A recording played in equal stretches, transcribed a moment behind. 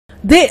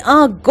They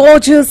are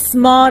gorgeous,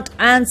 smart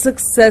and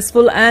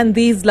successful, and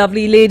these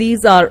lovely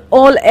ladies are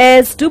all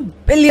heirs to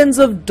billions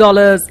of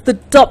dollars. The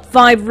Top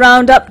 5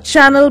 Roundup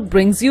channel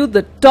brings you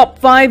the top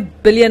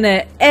 5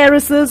 billionaire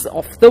heiresses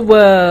of the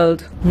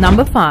world.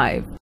 Number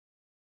 5.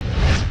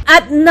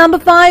 At number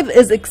 5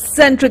 is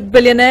eccentric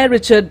billionaire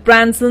Richard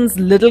Branson's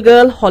little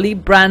girl Holly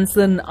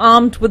Branson.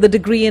 Armed with a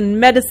degree in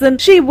medicine,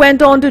 she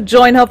went on to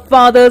join her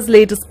father's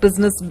latest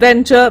business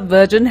venture,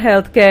 Virgin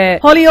Healthcare.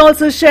 Holly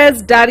also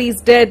shares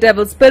daddy's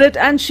daredevil spirit,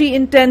 and she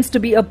intends to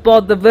be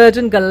aboard the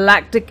Virgin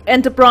Galactic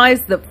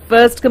Enterprise, the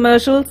first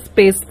commercial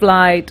space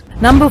flight.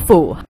 Number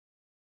 4.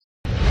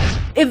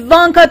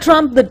 Ivanka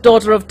Trump, the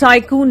daughter of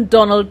tycoon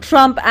Donald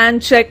Trump and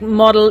Czech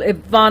model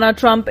Ivana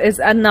Trump, is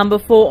at number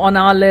 4 on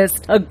our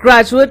list. A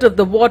graduate of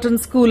the Wharton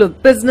School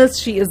of Business,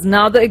 she is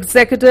now the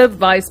Executive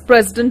Vice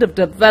President of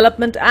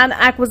Development and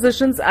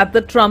Acquisitions at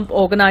the Trump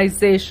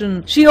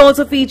Organization. She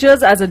also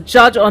features as a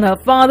judge on her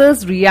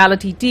father's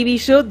reality TV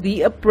show,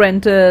 The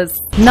Apprentice.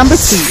 Number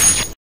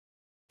 3.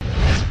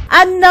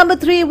 At number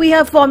 3, we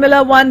have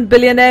Formula One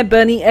billionaire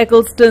Bernie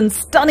Ecclestone's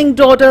stunning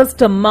daughters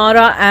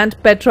Tamara and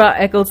Petra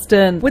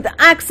Ecclestone. With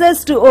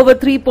access to over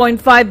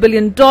 $3.5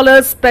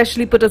 billion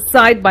specially put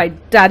aside by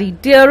Daddy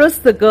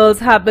Dearest, the girls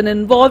have been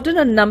involved in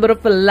a number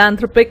of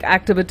philanthropic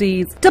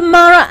activities.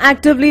 Tamara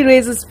actively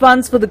raises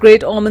funds for the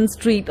Great Ormond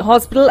Street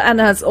Hospital and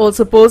has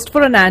also posed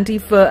for an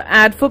anti-fur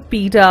ad for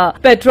PETA.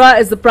 Petra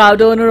is the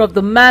proud owner of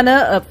The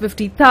Manor, a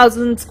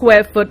 50,000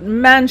 square foot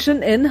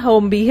mansion in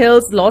Holmby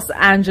Hills, Los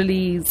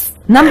Angeles.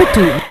 Number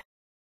 2.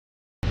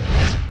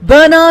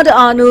 Bernard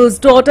Arnault's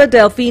daughter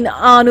Delphine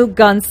Arnault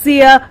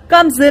Garcia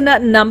comes in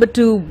at number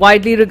 2.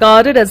 Widely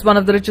regarded as one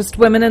of the richest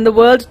women in the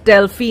world,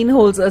 Delphine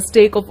holds a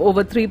stake of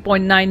over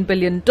 $3.9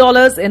 billion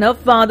in her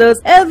father's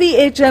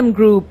LVMH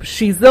group.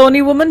 She's the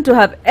only woman to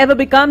have ever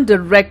become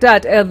director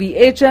at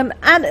LVMH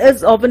and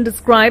is often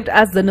described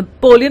as the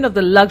Napoleon of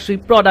the luxury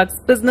products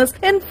business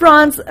in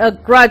France. A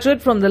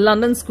graduate from the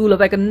London School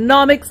of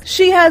Economics,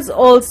 she has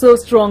also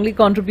strongly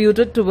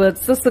contributed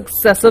towards the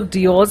success of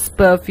Dior's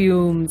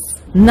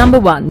perfumes. Number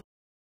 1.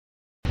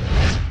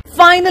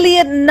 Finally,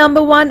 at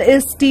number 1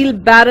 is Steel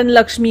Baron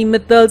Lakshmi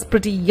Mittal's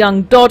pretty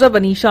young daughter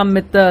Vanisha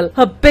Mittal.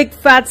 Her big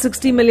fat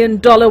 $60 million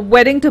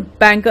wedding to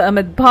banker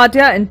Amit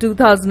Bhatia in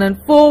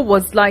 2004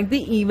 was like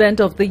the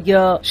event of the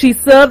year. She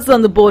serves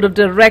on the board of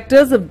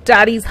directors of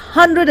Daddy's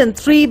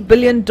 $103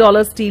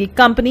 billion steel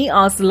company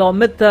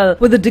ArcelorMittal.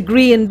 With a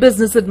degree in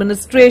business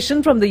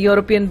administration from the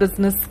European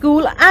Business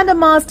School and a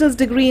master's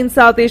degree in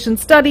South Asian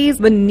studies,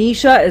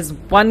 Vanisha is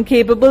one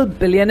capable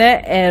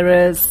billionaire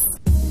heiress.